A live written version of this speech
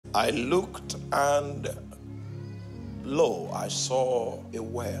I looked and lo, I saw a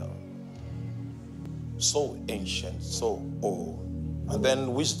well, so ancient, so old. And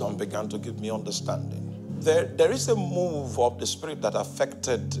then wisdom began to give me understanding. There is a move of the Spirit that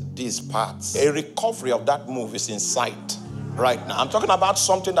affected these parts. A recovery of that move is in sight right now. I'm talking about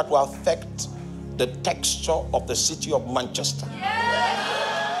something that will affect the texture of the city of Manchester.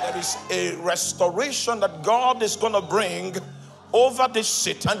 There is a restoration that God is going to bring over this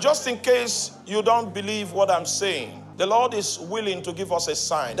city. And just in case you don't believe what I'm saying, the Lord is willing to give us a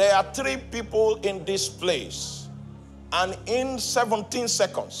sign. There are 3 people in this place, and in 17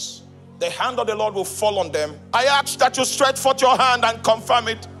 seconds, the hand of the Lord will fall on them. I ask that you stretch forth your hand and confirm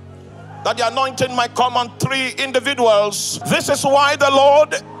it, that the anointing might come on 3 individuals. This is why the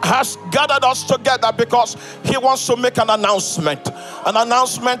Lord has gathered us together, because he wants to make an announcement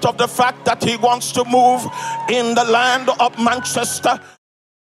of the fact that he wants to move in the land of Manchester.